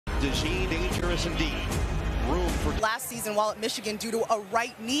DeJean, dangerous indeed. Room for last season while at Michigan due to a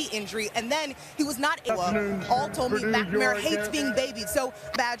right knee injury, and then he was not able. All told me McNamara hates being babied. So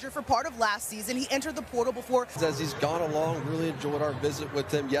Badger for part of last season, he entered the portal before. As he's gone along, really enjoyed our visit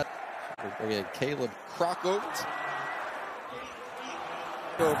with him. Yet we're bringing in Caleb Crockover.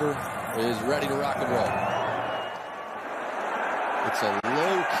 Is ready to rock and roll. It's a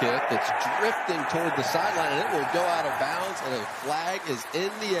low kick that's drifting toward the sideline, and it will go out of bounds, and a flag is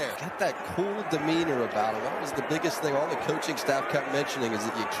in the air. Got that cool demeanor about him. That was the biggest thing all the coaching staff kept mentioning, is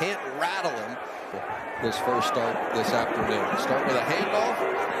that you can't rattle him. This first start this afternoon. Start with a handoff,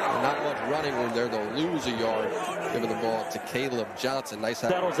 and not much running room there. They'll lose a yard, giving the ball to Caleb Johnson. Nice.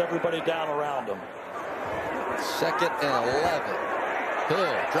 Settles everybody down around him. 2nd and 11.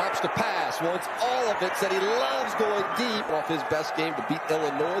 Hill drops the pass, wants all of it, said he loves going deep. Off his best game to beat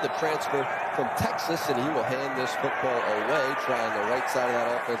Illinois, the transfer from Texas, and he will hand this football away. Trying the right side of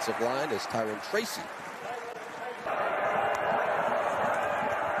that offensive line is Tyrone Tracy.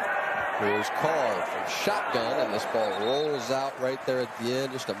 Here's Carr from shotgun, and this ball rolls out right there at the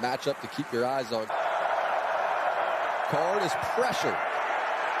end. Just a matchup to keep your eyes on. Carr is pressured.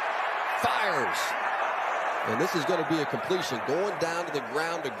 Fires. And this is going to be a completion. Going down to the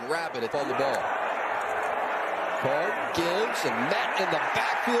ground to grab it on the ball. Carr gives and met in the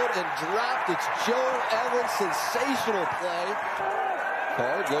backfield and dropped. It's Joe Evans' sensational play.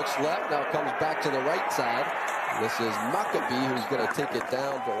 Carr looks left, now comes back to the right side. This is Maccabee who's going to take it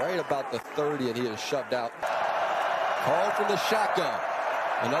down to right about the 30, and he is shoved out. Carr from the shotgun.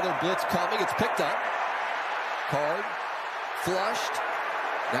 Another blitz coming. It's picked up. Carr flushed.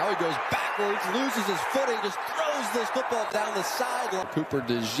 Now he goes backwards, loses his footing, just throws this football down the sideline. Cooper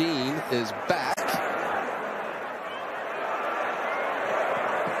DeJean is back.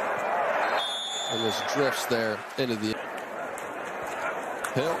 And this drifts there into the...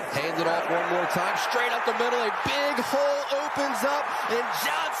 Hill hands it off one more time, straight up the middle. A big hole opens up, and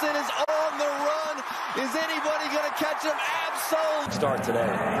Johnson is on the run. Is anybody going to catch him? Absolutely. Start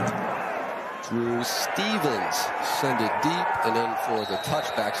today. Drew Stevens send it deep and in for the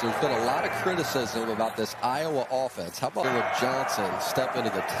touchback. So there's been a lot of criticism about this Iowa offense. How about Caleb Johnson step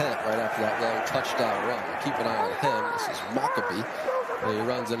into the tent right after that long touchdown run? Keep an eye on him. This is Maccabee. And he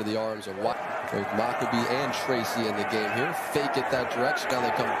runs into the arms of both Maccabee and Tracy in the game here. Fake it that direction. Now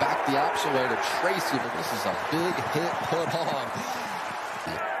they come back the opposite way to Tracy, but this is a big hit put on.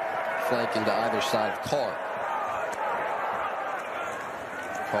 Flanking to either side of Carr.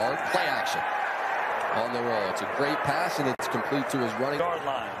 Carr, play action. On the roll. It's a great pass, and it's complete to his running Guard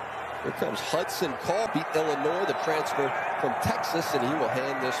line. Here comes Hudson Carr, beat Illinois, the transfer from Texas, and he will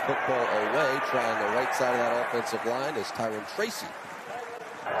hand this football away. Trying the right side of that offensive line is Tyrone Tracy.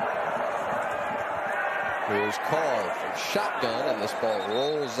 Here's Carr from shotgun, and this ball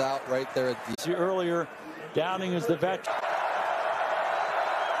rolls out right there at the... Earlier, Downing is the veteran.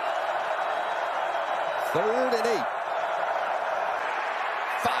 3rd and 8.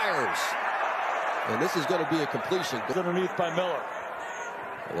 Fires. And this is going to be a completion. Underneath by Miller.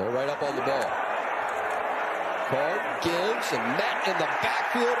 And they're right up on the ball. Carr gives and met in the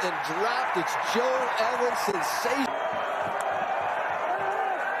backfield and dropped. It's Joe Evans' sensation.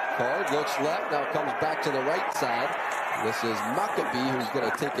 Carr looks left, now comes back to the right side. This is Maccabee who's going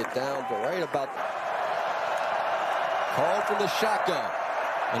to take it down to right about... Carr from the shotgun.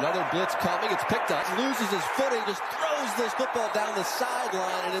 Another blitz coming. It's picked up. Loses his footing. Just throws this football down the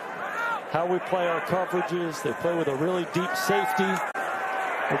sideline. And how we play our coverages. They play with a really deep safety.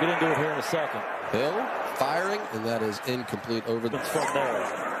 We'll get into it here in a second. Hill firing, and that is incomplete over the... From there.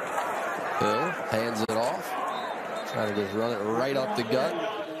 Hill hands it off. Trying to just run it right up the gut.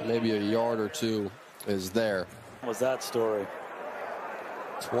 Maybe a yard or two is there. What was that story?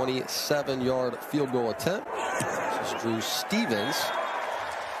 27-yard field goal attempt. This is Drew Stevens.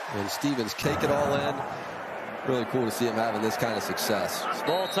 And Stevens cake it all in. Really cool to see him having this kind of success.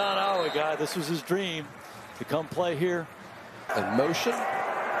 Small town Iowa guy. This was his dream to come play here. In motion.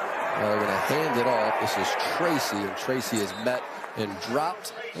 Now they're going to hand it off. This is Tracy, and Tracy is met and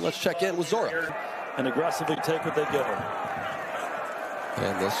dropped. And let's check in with Zora. And aggressively take what they give him.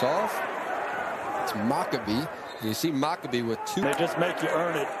 Hand this off. It's Maccabee. You see Maccabee with 2. They just make you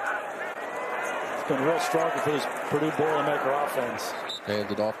earn it. It's been a real struggle for this Purdue Boilermaker offense.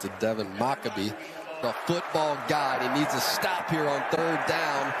 Handed off to Devin Maccabee. The football god. He needs a stop here on 3rd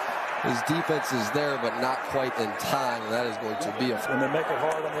down. His defense is there, but not quite in time. And that is going to be a... And they make it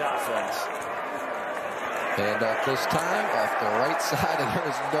hard on the offense. Hand off this time, off the right side, and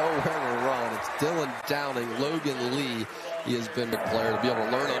there's nowhere to run. It's Dylan Downing, Logan Lee. He has been a player to be able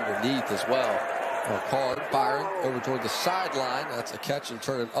to learn underneath as well. Card firing over toward the sideline. That's a catch and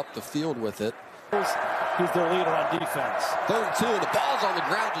turning up the field with it. He's their leader on defense. 3rd and 2, and the ball's on the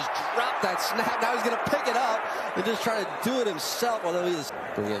ground. Just dropped that snap. Now he's going to pick it up and just try to do it himself. Although he is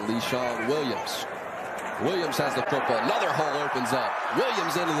bringing in Le'Shawn Williams. Williams has the football. Another hole opens up.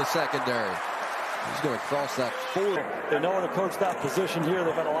 Williams into the secondary. He's going to cross that 4. They know how to coach that position here.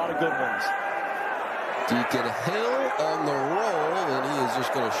 They've had a lot of good ones. Deacon Hill on the roll, and he is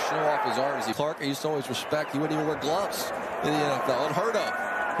just going to show off his arms. Clark, I used to always respect. He wouldn't even wear gloves in the NFL. Unheard of.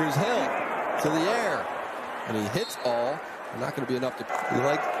 Here's Hill to the air, and he hits all. Not going to be enough to. You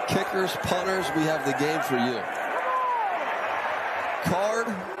like kickers, punters? We have the game for you. Card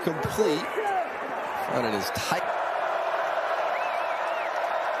complete. And it is tight.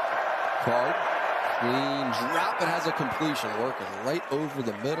 Card. Clean drop. It has a completion working right over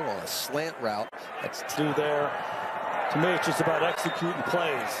the middle on a slant route. That's two there. To me, it's just about executing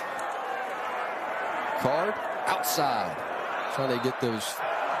plays. Card outside. Trying to get those.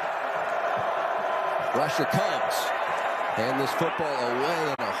 Pressure comes. And this football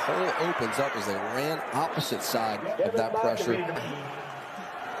away, and a hole opens up as they ran opposite side of that pressure.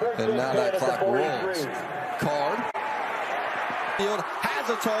 And now that clock rolls. Card. Field has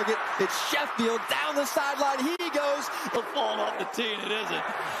a target. It's Sheffield down the sideline. He goes. The ball off the tee, and it isn't.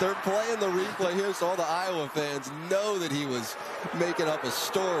 They're playing the replay here, so all the Iowa fans know that he was making up a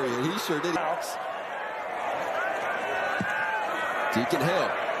story, and he sure did. Deacon Hill.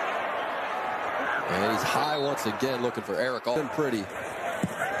 And he's high once again, looking for Eric. All pretty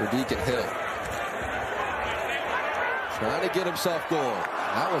for Deacon Hill. Trying to get himself going.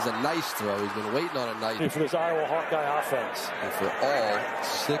 That was a nice throw. He's been waiting on a nice. For this Iowa Hawkeye offense. And for all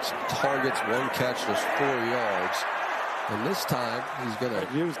 6 targets, 1 catch, just 4 yards. And this time, he's going to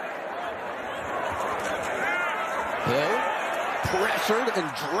use. Hill pressured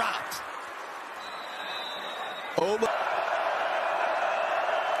and dropped. Oh my.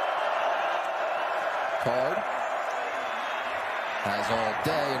 Card has all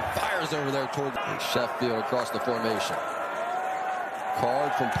day and fires over there toward Sheffield across the formation.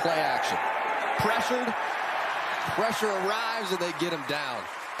 Card from play action. Pressured. Pressure arrives and they get him down.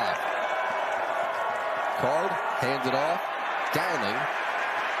 Card hands it off. Downing.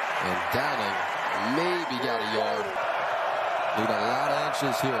 And Downing maybe got a yard. Need a lot of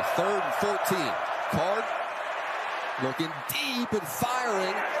inches here. 3rd and 14. Card looking deep and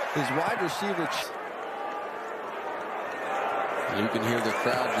firing. His wide receiver. You can hear the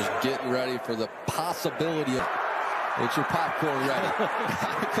crowd just getting ready for the possibility of. Get your popcorn ready.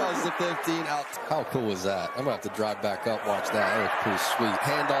 Because the 15 out. How cool was that? I'm going to have to drive back up, watch that. That was pretty sweet.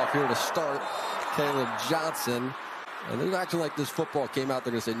 Handoff here to start. Caleb Johnson. And they're acting like this football came out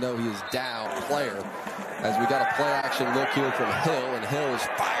there to say, no, he is down. Player. As we got a play action look here from Hill. And Hill is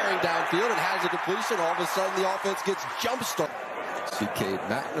firing downfield and has a completion. All of a sudden, the offense gets jump-started. See Cade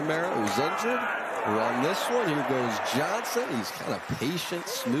McNamara, who's injured. We're on this one. Here goes Johnson. He's kind of patient,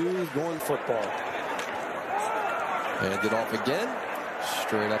 smooth, going football. And it off again.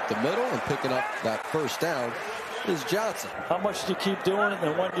 Straight up the middle and picking up that first down is Johnson. How much do you keep doing it,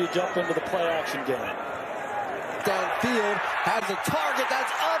 and when do you jump into the play action game? Downfield has a target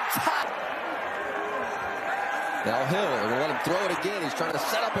that's up top. Now Hill, they're going to let him throw it again. He's trying to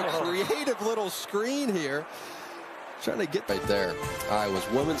set up a creative little screen here. Trying to get right there. Iowa's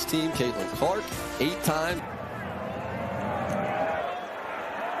women's team, Caitlin Clark, 8-time.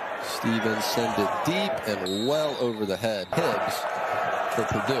 Stevens send it deep and well over the head. Hibbs for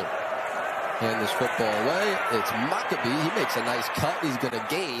Purdue. Hand this football away. It's Maccabee. He makes a nice cut. He's going to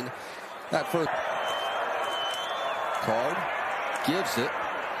gain that first. Card gives it.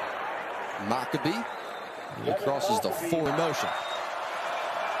 Maccabee. He crosses the 4 in motion.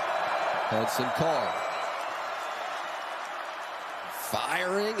 Hudson Card.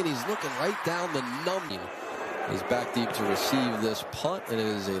 Firing, and he's looking right down the numbing. He's back deep to receive this punt, and it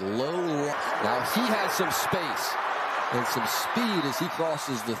is a low. Now he has some space and some speed as he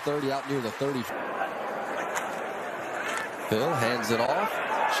crosses the 30 out near the 30. Bill hands it off.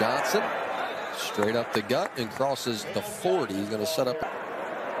 Johnson straight up the gut and crosses the 40. He's going to set up.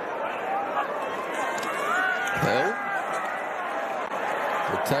 Bill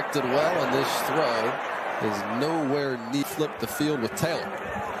protected well, and this throw is nowhere near. Flip the field with Taylor.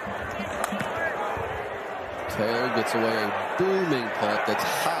 Taylor gets away a booming punt that's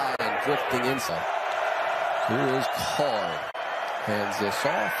high and drifting inside. Here is Card. Hands this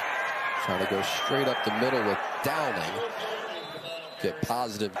off. Trying to go straight up the middle with Downing. Get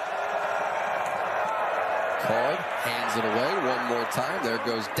positive. Card hands it away one more time. There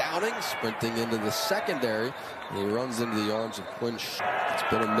goes Downing sprinting into the secondary. And he runs into the arms of Quinn. It's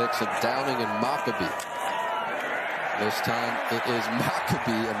been a mix of Downing and Maccabee. This time it is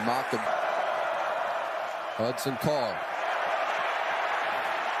Maccabee and Maccabee. Hudson Card.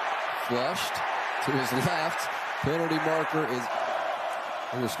 Flushed to his left. Penalty marker is.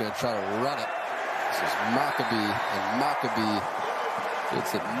 We're just going to try to run it. This is Maccabee, and Maccabee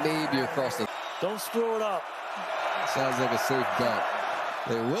gets it maybe across the. Don't screw it up. Sounds like a safe bet.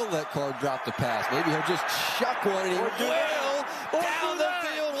 They will let Card drop the pass. Maybe he'll just chuck one, and he will down the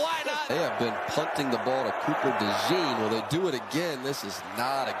field. Why not? They have been punting the ball to Cooper DeJean. Will they do it again? This is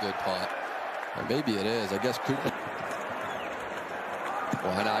not a good punt. Or maybe it is. I guess Cooper.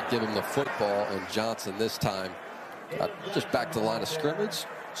 Why not give him the football? And Johnson this time just back to the line of scrimmage.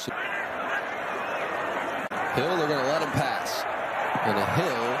 Hill, they're going to let him pass. And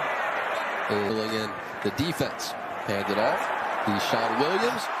Hill is filling in the defense. Hand it off. Deshaun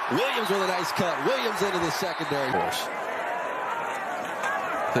Williams. Williams with a nice cut. Williams into the secondary course.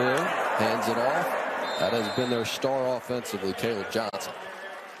 Hill hands it off. That has been their star offensively, Caleb Johnson.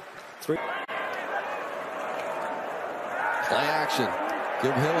 Play action.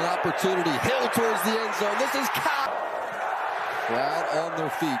 Give Hill an opportunity. Hill towards the end zone. This is caught. Crowd on their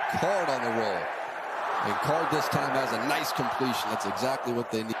feet. Card on the roll. And Card this time has a nice completion. That's exactly what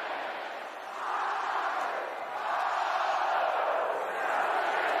they need.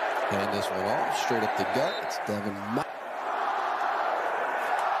 And this one off. Straight up the gut. It's Devin.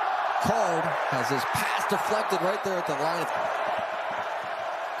 Card has his pass deflected right there at the line.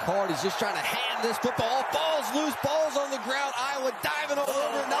 Card, he's just trying to hand this football. Balls loose, balls on the ground. Iowa diving all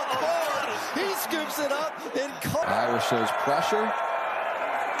over it. Now Card, he scoops it up. And Iowa shows pressure.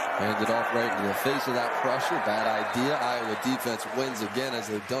 Hands it off right into the face of that pressure. Bad idea. Iowa defense wins again, as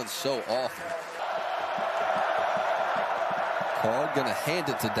they've done so often. Card gonna hand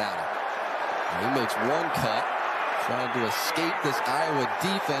it to Downing. And he makes one cut, trying to escape this Iowa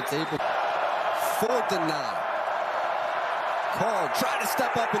defense. Able 4th and 9. Card trying to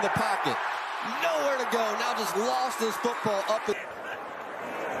step up in the pocket. Nowhere to go. Now just lost his football up.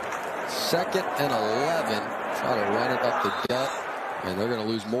 2nd and 11. Try to run it up the gut. And they're going to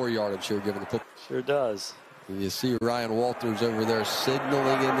lose more yardage here given the football. Sure does. And you see Ryan Walters over there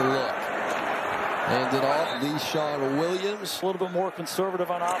signaling in the look. Hand it off. Deshaun Williams. A little bit more conservative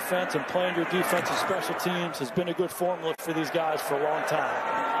on offense and playing your defense and special teams has been a good formula for these guys for a long time.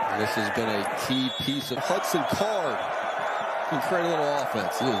 And this has been a key piece of Hudson Card. He can create a little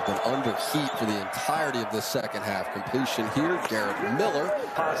offense. He has been under heat for the entirety of this second half. Completion here. Garrett Miller.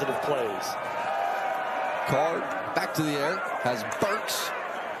 Positive plays. Card back to the air. Has Burks.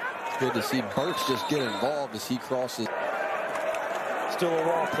 It's good to see Burks just get involved as he crosses. Still a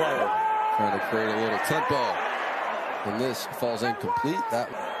raw player. Trying to create a little tempo. And this falls incomplete. That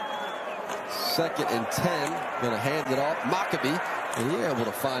 2nd and 10. Going to hand it off. Maccabee. And he's able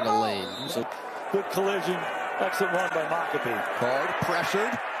to find a lane. Good collision. Exit run by Maccabee. Card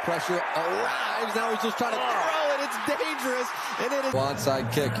pressured. Pressure arrives. Now he's just trying to throw it. It's dangerous. And it is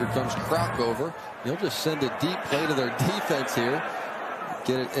onside kick. Here comes Crockover. He'll just send a deep play to their defense here.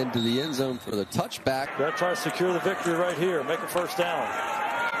 Get it into the end zone for the touchback. Gotta try to secure the victory right here. Make a first down.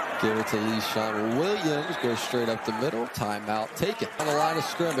 Give it to Deshaun Williams. Goes straight up the middle. Timeout. Take it on the line of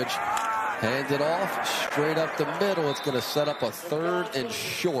scrimmage. Hand it off. Straight up the middle. It's going to set up a 3rd and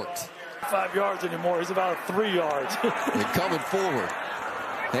short. 5 yards anymore. He's about 3 yards. And coming forward.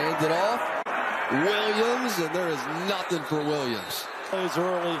 Hand it off. Williams. And there is nothing for Williams. Plays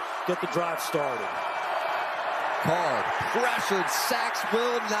early. Get the drive started. Card. Pressured. Sacks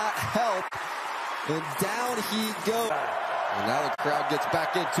will not help. And down he goes. And now the crowd gets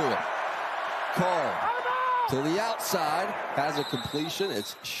back into it. Card to the outside. Has a completion.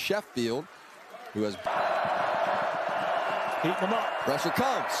 It's Sheffield who has. Heating them up. Pressure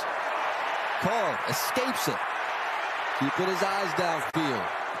comes. Card escapes it. Keeping his eyes downfield.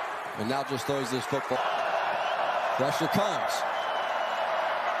 And now just throws this football. Pressure comes.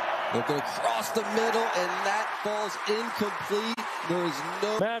 Looking across the middle, and that falls incomplete. There is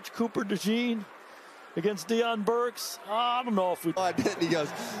no match. Cooper DeJean against Deion Burks. I don't know if we. He goes,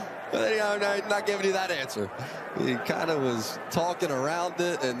 I'm not giving you that answer. He kind of was talking around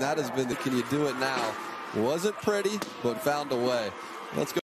it, and that has been the can you do it now? Wasn't pretty, but found a way. Let's go.